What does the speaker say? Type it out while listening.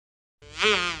Baa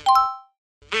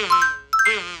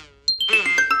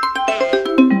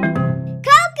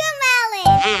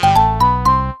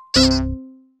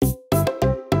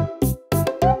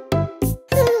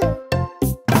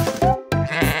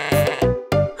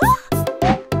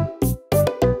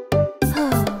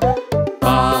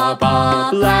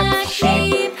Baa, black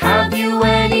sheep, have you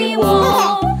any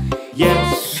wool?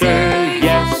 Yes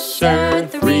sir,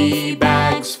 3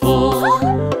 bags full.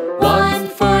 One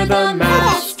for the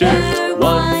master,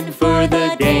 one for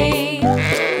the dame,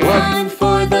 one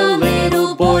for the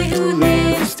little boy who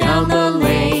lives down the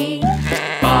lane.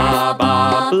 Baa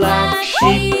Baa, black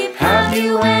sheep, have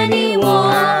you any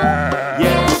wool?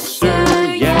 Yes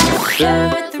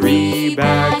sir, 3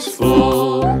 bags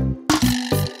full.